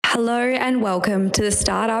Hello and welcome to the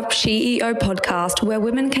Startup CEO podcast, where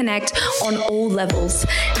women connect on all levels.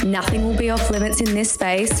 Nothing will be off limits in this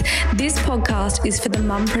space. This podcast is for the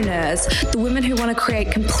mumpreneurs, the women who want to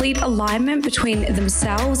create complete alignment between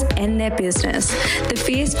themselves and their business, the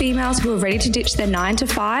fierce females who are ready to ditch their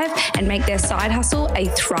 9-to-5 and make their side hustle a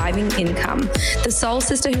thriving income, the soul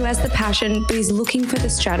sister who has the passion but is looking for the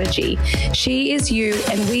strategy. She is you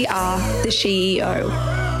and we are the CEO.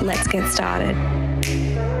 Let's get started.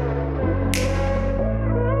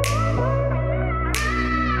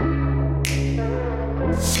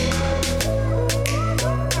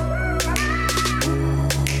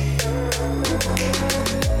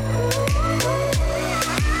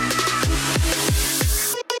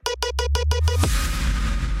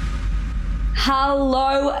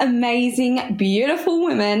 Hello, amazing, beautiful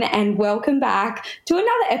women, and welcome back to another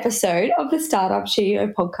episode of the Startup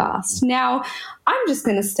CEO podcast. Now, I'm just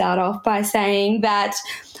going to start off by saying that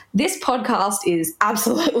this podcast is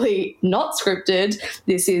absolutely not scripted.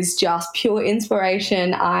 This is just pure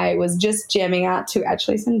inspiration. I was just jamming out to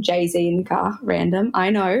actually some Jay-Z in the car. Random,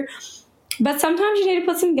 I know. But sometimes you need to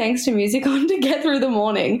put some gangster music on to get through the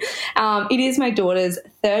morning. It is my daughter's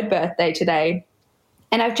 3rd birthday today.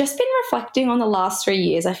 And I've just been reflecting on the last 3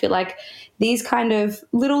 years. I feel like these kind of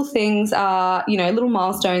little things are, little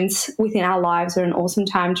milestones within our lives are an awesome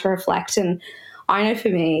time to reflect. And I know for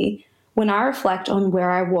me, when I reflect on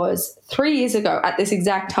where I was 3 years ago at this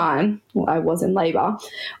exact time, well, I was in labor,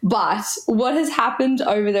 but what has happened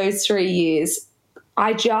over those 3 years,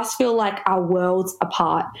 I just feel like our worlds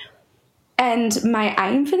apart. And my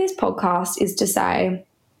aim for this podcast is to say,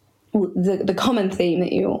 the common theme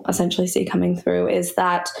that you'll essentially see coming through is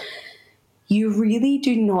that you really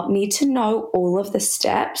do not need to know all of the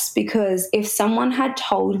steps, because if someone had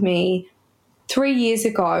told me 3 years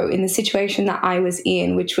ago in the situation that I was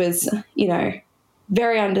in, which was,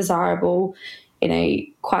 very undesirable, in a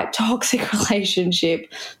quite toxic relationship,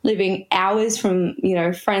 living hours from,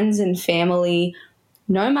 friends and family,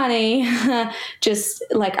 no money, just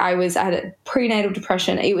like I had a prenatal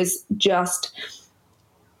depression. It was just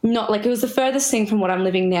not like, it was the furthest thing from what I'm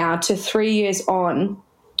living now to 3 years on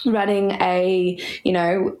running a,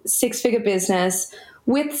 6-figure business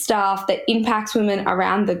with staff that impacts women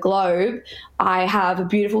around the globe. I have a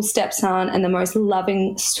beautiful stepson and the most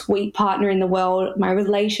loving, sweet partner in the world. My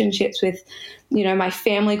relationships with, my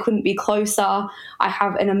family couldn't be closer. I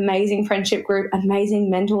have an amazing friendship group, amazing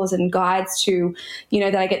mentors and guides to,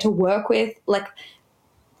 that I get to work with. Like,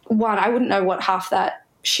 one, I wouldn't know what half that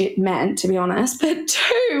shit meant, to be honest, but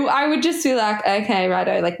 2, I would just be like, okay,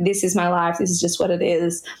 righto, like, this is my life, this is just what it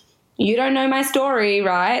is. You don't know my story,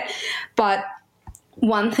 right? But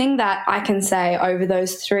one thing that I can say over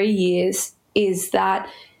those 3 years is that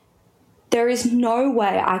there is no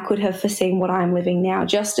way I could have foreseen what I'm living now,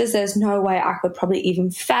 just as there's no way I could probably even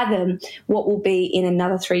fathom what will be in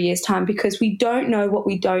another 3 years' time, because we don't know what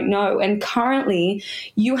we don't know. And currently,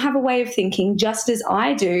 you have a way of thinking, just as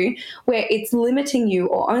I do, where it's limiting you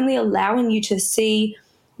or only allowing you to see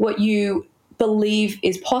what you believe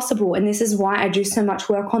is possible. And this is why I do so much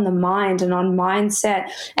work on the mind and on mindset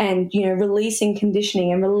and, releasing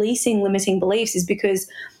conditioning and releasing limiting beliefs, is because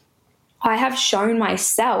I have shown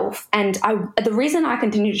myself, and the reason I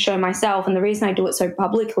continue to show myself and the reason I do it so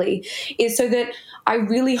publicly is so that I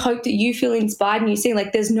really hope that you feel inspired and you see,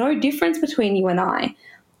 like, there's no difference between you and I.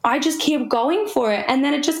 I just keep going for it, and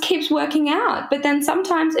then it just keeps working out. But then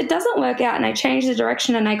sometimes it doesn't work out and I change the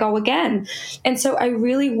direction and I go again. And so I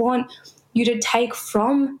really want you to take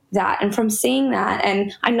from that and from seeing that.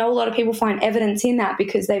 And I know a lot of people find evidence in that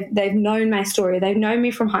because they've known my story. They've known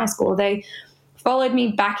me from high school. They followed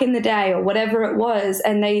me back in the day or whatever it was,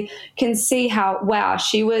 and they can see how, wow,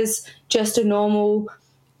 she was just a normal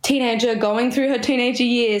teenager going through her teenager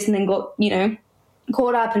years and then got,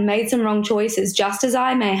 caught up and made some wrong choices, just as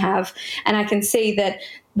I may have. And I can see that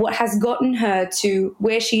what has gotten her to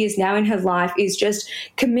where she is now in her life is just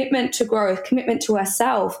commitment to growth, commitment to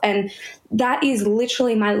herself. And that is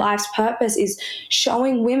literally my life's purpose, is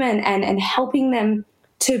showing women and helping them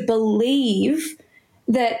to believe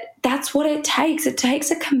that that's what it takes. It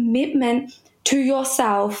takes a commitment to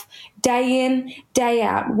yourself day in, day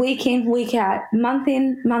out, week in, week out, month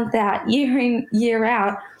in, month out, year in, year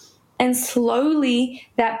out. And slowly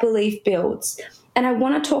that belief builds. And I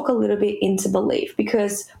want to talk a little bit into belief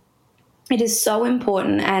because it is so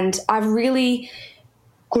important. And I've really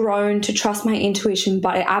grown to trust my intuition,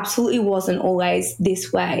 but it absolutely wasn't always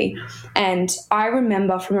this way. And I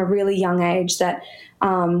remember from a really young age that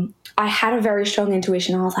I had a very strong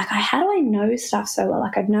intuition. I was like, how do I know stuff so well?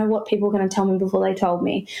 Like, I'd know what people were going to tell me before they told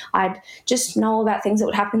me. I'd just know about things that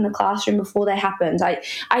would happen in the classroom before they happened.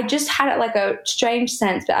 I just had it like a strange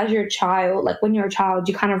sense. But as you're a child, like when you're a child,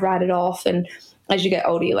 you kind of write it off. And as you get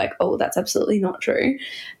older, you're like, oh, that's absolutely not true.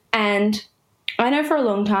 And I know for a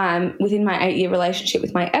long time within my 8-year relationship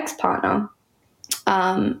with my ex-partner,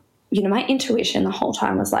 my intuition the whole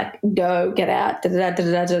time was like, go, get out,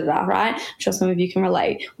 right? I'm sure some of you can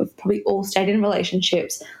relate. We've probably all stayed in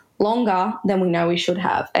relationships longer than we know we should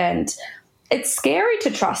have. And it's scary to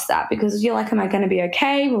trust that because you're like, am I going to be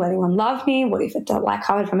okay? Will anyone love me? What if it don't like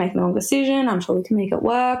hard if I make the wrong decision? I'm sure we can make it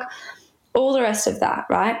work. All the rest of that,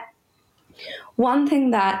 right? One thing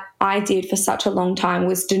that I did for such a long time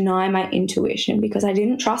was deny my intuition because I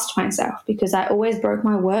didn't trust myself, because I always broke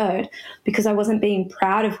my word, because I wasn't being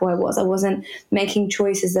proud of who I was. I wasn't making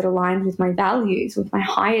choices that aligned with my values, with my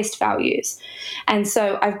highest values. And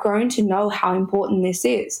so I've grown to know how important this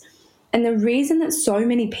is. And the reason that so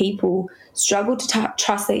many people struggle to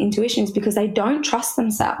trust their intuition is because they don't trust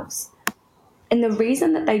themselves. And the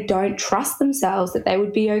reason that they don't trust themselves, that they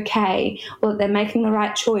would be okay, or that they're making the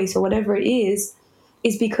right choice, or whatever it is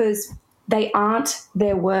because they aren't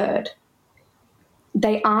their word.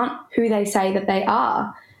 They aren't who they say that they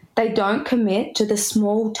are. They don't commit to the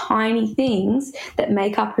small, tiny things that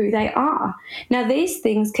make up who they are. Now, these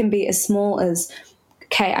things can be as small as,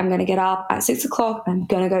 okay, I'm going to get up at 6 o'clock, I'm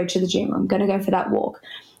going to go to the gym, I'm going to go for that walk.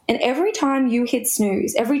 And every time you hit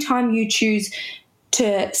snooze, every time you choose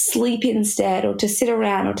to sleep instead, or to sit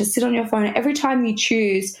around, or to sit on your phone, every time you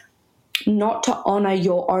choose not to honor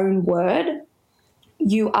your own word,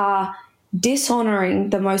 you are dishonoring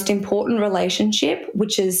the most important relationship,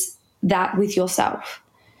 which is that with yourself.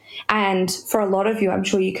 And for a lot of you, I'm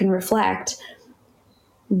sure you can reflect,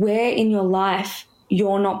 where in your life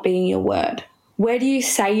you're not being your word? Where do you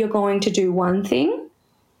say you're going to do one thing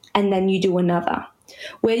and then you do another?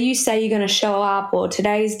 Where do you say you're going to show up, or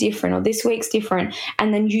today's different, or this week's different,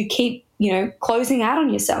 and then you keep, closing out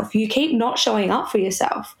on yourself. You keep not showing up for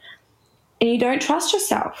yourself, and you don't trust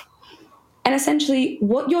yourself. And essentially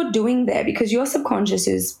what you're doing there, because your subconscious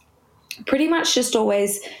is pretty much just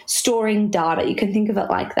always storing data. You can think of it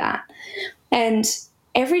like that. And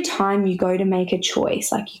every time you go to make a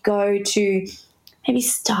choice, like you go to maybe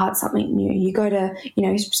start something new, you go to,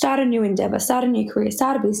 start a new endeavor, start a new career,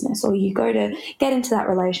 start a business, or you go to get into that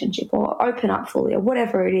relationship or open up fully, or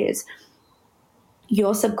whatever it is,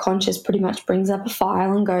 your subconscious pretty much brings up a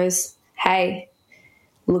file and goes, hey,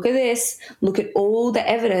 look at this. Look at all the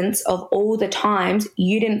evidence of all the times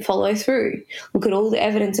you didn't follow through. Look at all the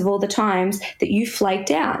evidence of all the times that you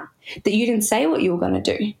flaked out, that you didn't say what you were going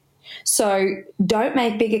to do. So don't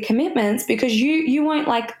make bigger commitments, because you won't,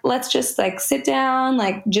 let's just sit down,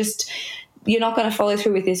 you're not going to follow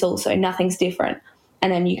through with this also. Nothing's different.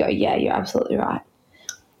 And then you go, yeah, you're absolutely right.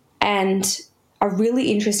 And a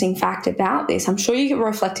really interesting fact about this, I'm sure you're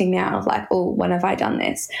reflecting now of when have I done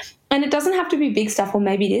this? And it doesn't have to be big stuff, or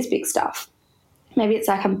maybe it is big stuff. Maybe it's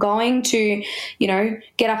I'm going to,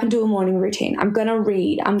 get up and do a morning routine. I'm going to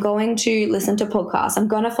read. I'm going to listen to podcasts. I'm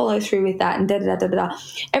going to follow through with that, and da-da-da-da-da.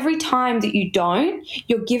 Every time that you don't,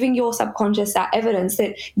 you're giving your subconscious that evidence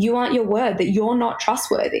that you aren't your word, that you're not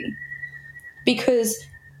trustworthy. Because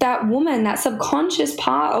that woman, that subconscious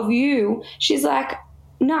part of you, she's like,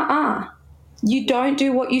 nah, you don't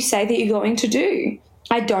do what you say that you're going to do.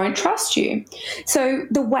 I don't trust you. So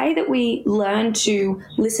the way that we learn to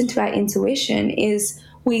listen to our intuition is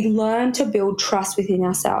we learn to build trust within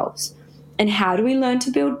ourselves. And how do we learn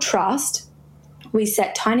to build trust? We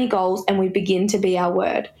set tiny goals and we begin to be our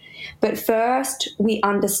word. But first we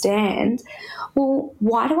understand, well,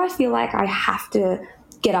 why do I feel like I have to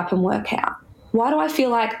get up and work out? Why do I feel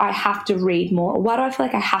like I have to read more? Why do I feel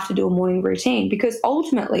like I have to do a morning routine? Because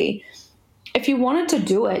ultimately, if you wanted to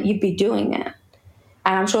do it, you'd be doing it.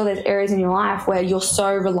 And I'm sure there's areas in your life where you're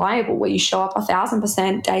so reliable, where you show up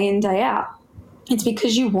 1,000% day in, day out. It's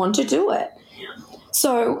because you want to do it.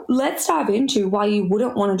 So let's dive into why you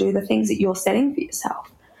wouldn't want to do the things that you're setting for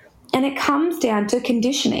yourself. And it comes down to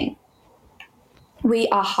conditioning. We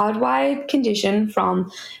are hardwired conditioned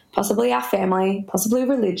from possibly our family, possibly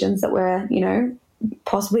religions that were,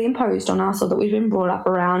 possibly imposed on us or that we've been brought up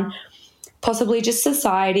around, possibly just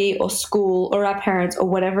society or school or our parents or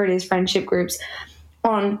whatever it is, friendship groups,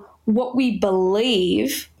 on what we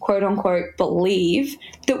believe, quote unquote, believe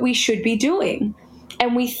that we should be doing.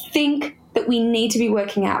 And we think that we need to be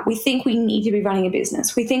working out. We think we need to be running a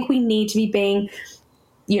business. We think we need to be being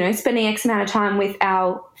spending X amount of time with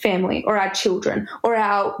our family or our children or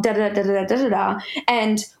our da-da-da-da-da-da-da.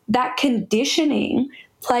 And that conditioning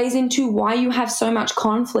plays into why you have so much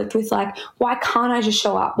conflict with, like, why can't I just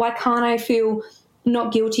show up? Why can't I feel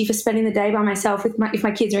not guilty for spending the day by myself if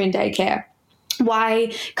my kids are in daycare?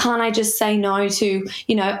 Why can't I just say no to,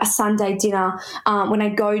 a Sunday dinner when I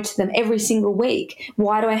go to them every single week?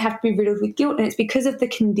 Why do I have to be riddled with guilt? And it's because of the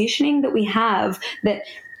conditioning that we have that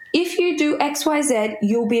if you do X, Y, Z,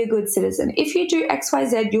 you'll be a good citizen. If you do X, Y,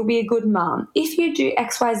 Z, you'll be a good mom. If you do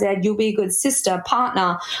X, Y, Z, you'll be a good sister,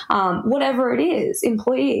 partner, whatever it is,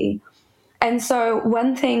 employee. And so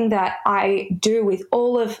one thing that I do with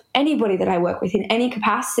all of anybody that I work with in any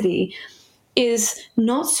capacity is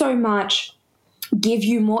not so much give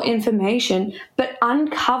you more information, but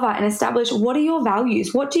uncover and establish, what are your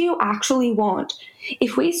values? What do you actually want?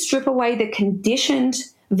 If we strip away the conditioned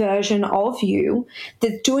version of you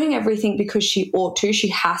that's doing everything because she ought to, she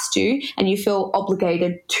has to, and you feel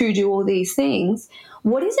obligated to do all these things,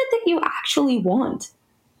 what is it that you actually want?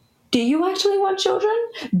 Do you actually want children?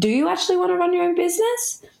 Do you actually want to run your own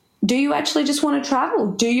business? Do you actually just want to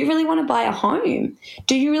travel? Do you really want to buy a home?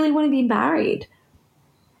 Do you really want to be married?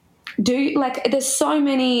 There's so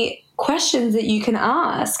many questions that you can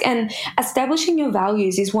ask, and establishing your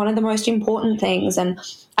values is one of the most important things. And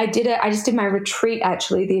I just did my retreat,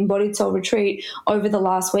 actually, the Embodied Soul retreat, over the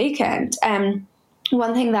last weekend. And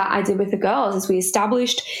one thing that I did with the girls is we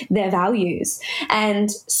established their values, and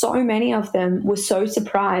so many of them were so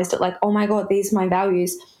surprised at, like, oh my God, these are my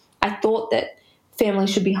values. I thought that family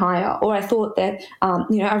should be higher, or I thought that,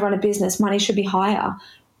 I run a business, money should be higher.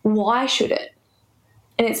 Why should it?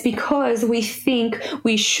 And it's because we think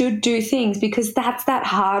we should do things because that's that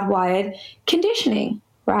hardwired conditioning,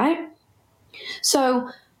 right?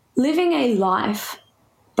 So living a life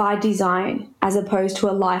by design as opposed to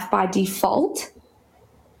a life by default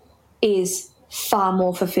is far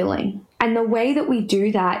more fulfilling. And the way that we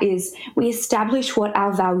do that is we establish what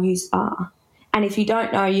our values are. And if you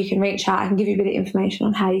don't know, you can reach out. I can give you a bit of information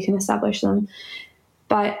on how you can establish them.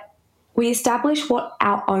 But we establish what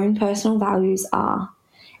our own personal values are.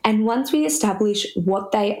 And once we establish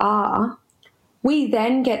what they are, we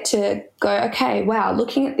then get to go, okay, wow,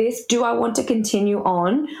 looking at this, do I want to continue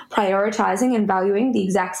on prioritizing and valuing the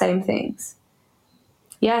exact same things?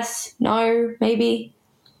 Yes, no, maybe.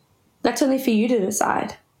 That's only for you to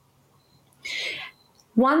decide.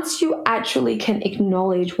 Once you actually can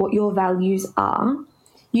acknowledge what your values are,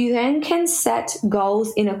 you then can set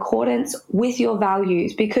goals in accordance with your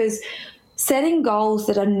values, because setting goals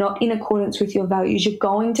that are not in accordance with your values, you're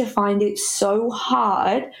going to find it so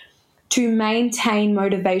hard to maintain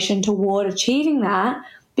motivation toward achieving that,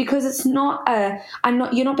 because it's not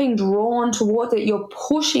you're not being drawn towards it. You're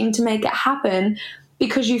pushing to make it happen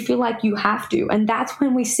because you feel like you have to. And that's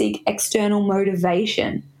when we seek external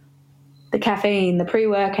motivation. The caffeine, the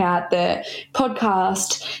pre-workout, the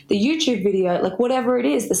podcast, the YouTube video, like whatever it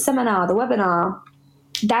is, the seminar, the webinar.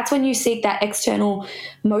 That's when you seek that external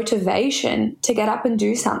motivation to get up and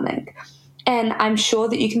do something. And I'm sure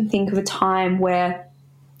that you can think of a time where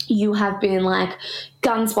you have been like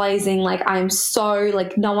guns blazing, like I'm so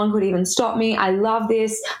like no one could even stop me. I love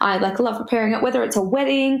this. I like love preparing it, whether it's a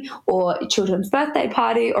wedding or a children's birthday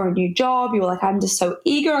party or a new job. You're like, I'm just so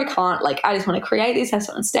eager. I just want to create this. I just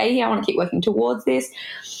want to stay here. I want to keep working towards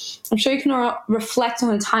this. I'm sure you can reflect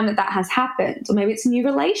on a time that has happened, or maybe it's a new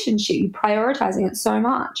relationship, you're prioritizing it so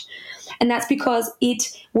much. And that's because it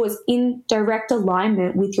was in direct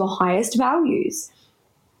alignment with your highest values.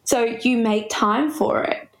 So you make time for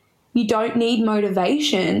it. You don't need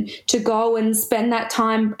motivation to go and spend that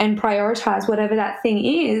time and prioritize whatever that thing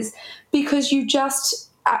is, because you just,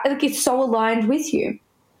 it's so aligned with you.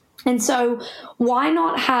 And so why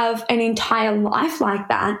not have an entire life like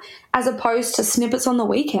that as opposed to snippets on the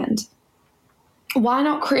weekend? Why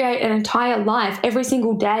not create an entire life every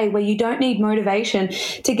single day where you don't need motivation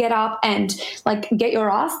to get up and like get your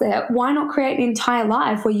ass there? Why not create an entire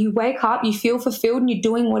life where you wake up, you feel fulfilled, and you're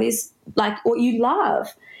doing what is like what you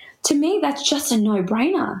love? To me, that's just a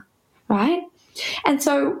no-brainer, right? And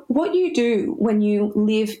so what you do when you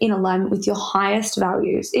live in alignment with your highest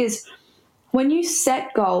values is when you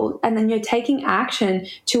set goals and then you're taking action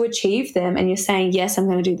to achieve them and you're saying, yes, I'm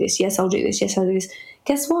going to do this. Yes, I'll do this. Yes, I'll do this.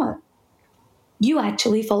 Guess what? You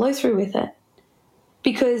actually follow through with it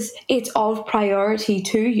because it's of priority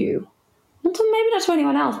to you. Maybe not to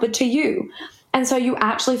anyone else, but to you. And so you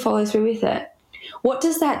actually follow through with it. What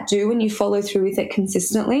does that do when you follow through with it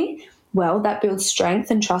consistently? Well, that builds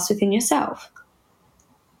strength and trust within yourself.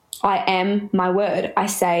 I am my word. I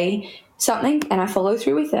say something and I follow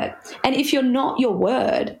through with it. And if you're not your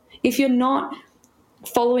word, if you're not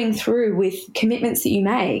following through with commitments that you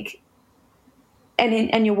make,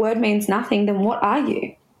 and your word means nothing, then what are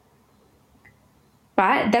you?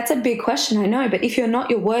 Right? That's a big question, I know, but if you're not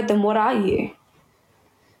your word, then what are you?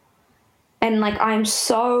 And like, I'm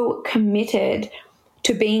so committed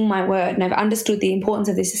to being my word, and I've understood the importance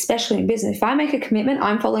of this, especially in business. If I make a commitment,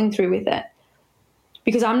 I'm following through with it,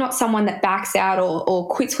 because I'm not someone that backs out or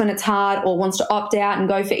quits when it's hard or wants to opt out and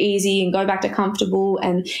go for easy and go back to comfortable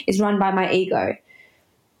and is run by my ego.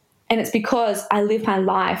 And it's because I live my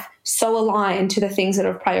life so aligned to the things that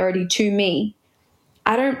are of priority to me.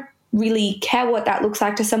 I don't really care what that looks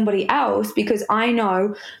like to somebody else, because I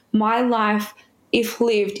know my life, if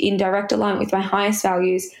lived in direct alignment with my highest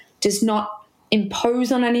values, does not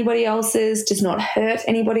impose on anybody else's, does not hurt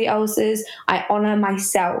anybody else's. I honor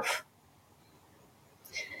myself.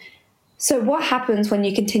 So what happens when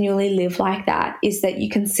you continually live like that is that you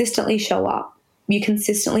consistently show up. You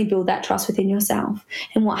consistently build that trust within yourself.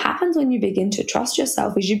 And what happens when you begin to trust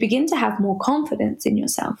yourself is you begin to have more confidence in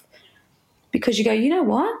yourself, because you go, you know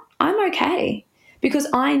what? I'm okay, because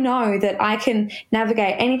I know that I can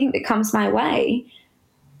navigate anything that comes my way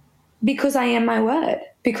because I am my word,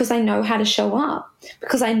 because I know how to show up,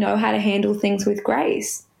 because I know how to handle things with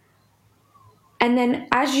grace. And then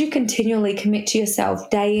as you continually commit to yourself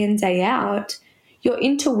day in, day out, your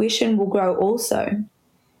intuition will grow also.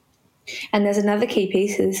 And there's another key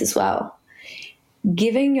piece of this as well.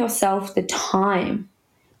 Giving yourself the time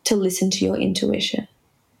to listen to your intuition.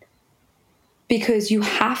 Because you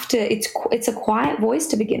have to, it's a quiet voice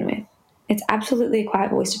to begin with. It's absolutely a quiet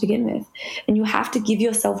voice to begin with. And you have to give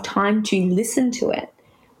yourself time to listen to it.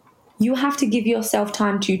 You have to give yourself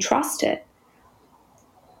time to trust it.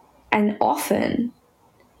 And often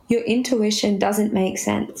your intuition doesn't make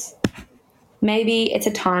sense. Maybe it's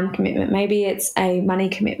a time commitment. Maybe it's a money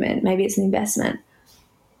commitment. Maybe it's an investment.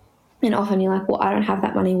 And often you're like, well, I don't have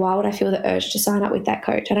that money. Why would I feel the urge to sign up with that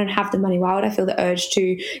coach? I don't have the money. Why would I feel the urge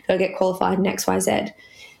to go get qualified in XYZ?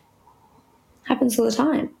 Happens all the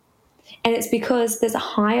time. And it's because there's a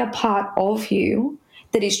higher part of you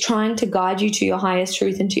that is trying to guide you to your highest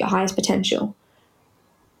truth and to your highest potential.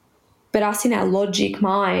 But us in our logic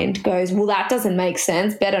mind goes, well, that doesn't make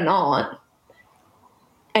sense. Better not.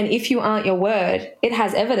 And if you aren't your word, it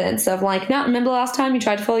has evidence of like, no, remember last time you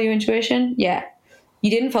tried to follow your intuition? Yeah. You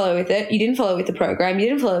didn't follow with it. You didn't follow with the program. You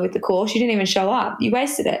didn't follow with the course. You didn't even show up. You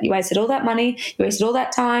wasted it. You wasted all that money. You wasted all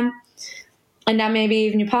that time. And now maybe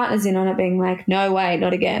even your partner's in on it being like, no way,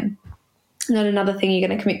 not again. Not another thing you're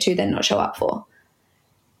going to commit to then not show up for.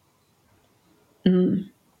 I'm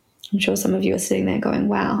sure some of you are sitting there going,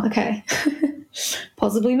 wow, okay.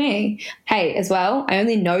 Possibly me. Hey, as well, I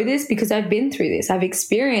only know this because I've been through this. I've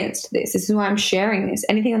experienced this. This is why I'm sharing this.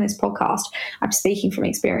 Anything on this podcast, I'm speaking from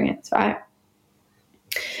experience, right?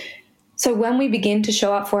 So when we begin to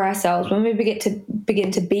show up for ourselves, when we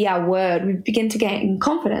begin to be our word, we begin to gain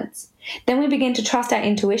confidence. Then we begin to trust our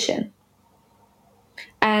intuition.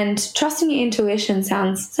 And trusting your intuition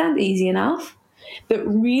sounds easy enough, but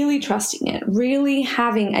really trusting it, really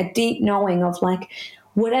having a deep knowing of like,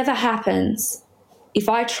 whatever happens, if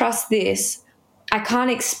I trust this, I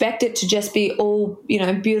can't expect it to just be all,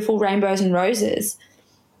 beautiful rainbows and roses.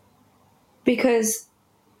 Because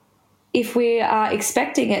if we are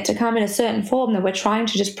expecting it to come in a certain form, then we're trying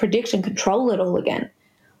to just predict and control it all again.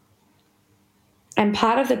 And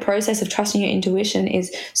part of the process of trusting your intuition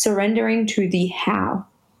is surrendering to the how,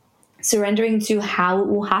 surrendering to how it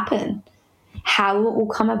will happen, how it will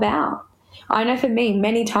come about. I know for me,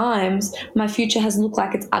 many times my future has looked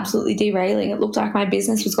like it's absolutely derailing. It looked like my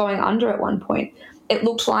business was going under at one point. It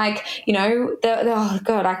looked like, oh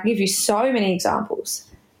God, I can give you so many examples.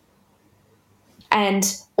 And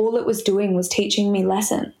all it was doing was teaching me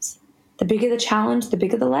lessons. The bigger the challenge, the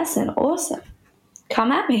bigger the lesson. Awesome.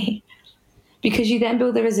 Come at me. Because you then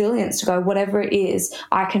build the resilience to go, whatever it is,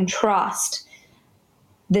 I can trust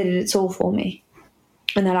that it's all for me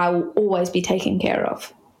and that I will always be taken care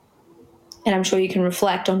of. And I'm sure you can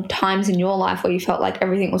reflect on times in your life where you felt like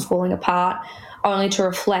everything was falling apart, only to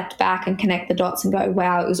reflect back and connect the dots and go,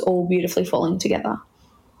 wow, it was all beautifully falling together.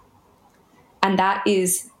 And that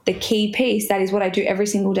is the key piece. That is what I do every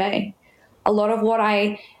single day. A lot of what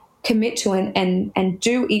I commit to and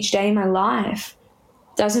do each day in my life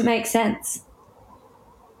doesn't make sense.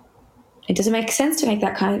 It doesn't make sense to make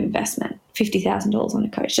that kind of investment, $50,000 on a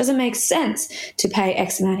coach. It doesn't make sense to pay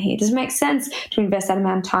X amount here. It doesn't make sense to invest that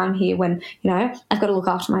amount of time here when, I've got to look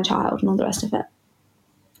after my child and all the rest of it.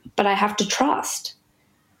 But I have to trust.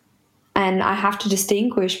 And I have to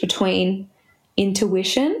distinguish between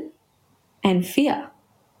intuition and fear.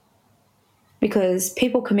 Because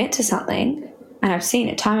people commit to something And I've seen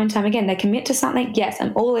it time and time again. They commit to something. Yes,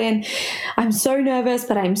 I'm all in. I'm so nervous,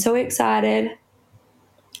 but I'm so excited.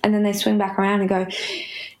 And then they swing back around and go,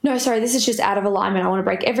 no, sorry, this is just out of alignment. I want to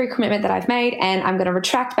break every commitment that I've made, and I'm going to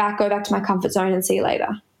retract back, go back to my comfort zone, and see you later.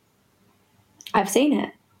 I've seen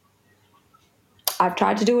it. I've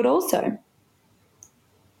tried to do it also.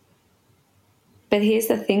 But here's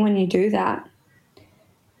the thing, when you do that,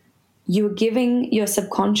 you're giving your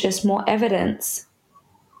subconscious more evidence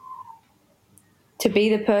to be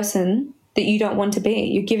the person that you don't want to be.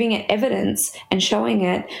 You're giving it evidence and showing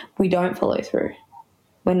it, we don't follow through.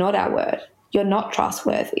 We're not our word. You're not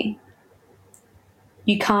trustworthy.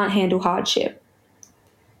 You can't handle hardship.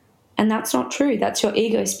 And that's not true. That's your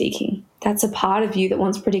ego speaking. That's a part of you that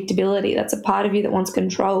wants predictability. That's a part of you that wants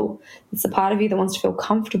control. It's a part of you that wants to feel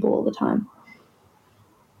comfortable all the time.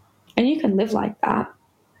 And you can live like that.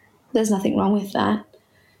 There's nothing wrong with that.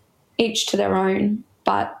 Each to their own.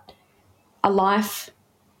 But a life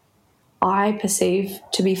I perceive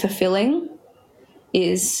to be fulfilling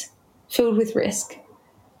is filled with risk,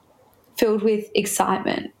 filled with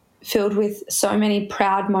excitement, filled with so many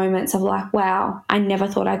proud moments of like, wow, I never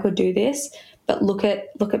thought I could do this, but look at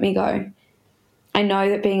me go. I know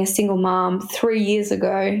that being a single mom 3 years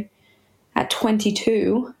ago at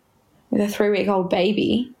 22 with a 3-week-old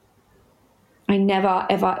baby, I never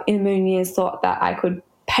ever in a million years thought that I could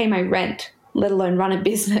pay my rent, let alone run a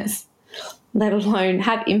business, let alone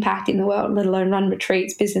have impact in the world, let alone run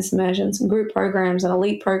retreats, business immersions, and group programs and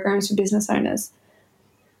elite programs for business owners.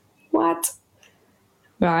 What?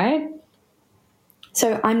 Right?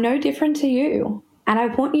 So I'm no different to you. And I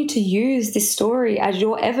want you to use this story as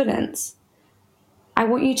your evidence. I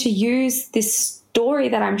want you to use this story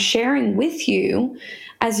that I'm sharing with you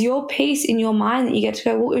as your piece in your mind that you get to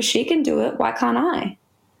go, well, if she can do it, why can't I?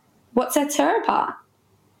 What sets her apart?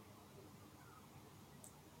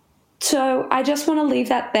 So I just want to leave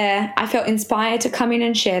that there. I felt inspired to come in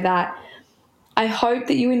and share that. I hope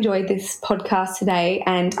that you enjoyed this podcast today,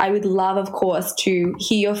 and I would love, of course, to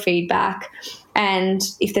hear your feedback. And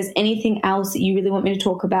if there's anything else that you really want me to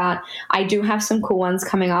talk about, I do have some cool ones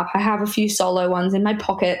coming up. I have a few solo ones in my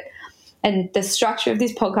pocket, and the structure of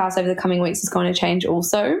this podcast over the coming weeks is going to change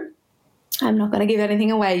also. I'm not going to give anything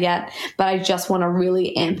away yet, but I just want to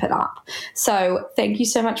really amp it up. So thank you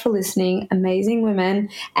so much for listening, amazing women,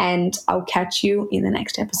 and I'll catch you in the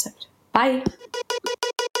next episode. Bye.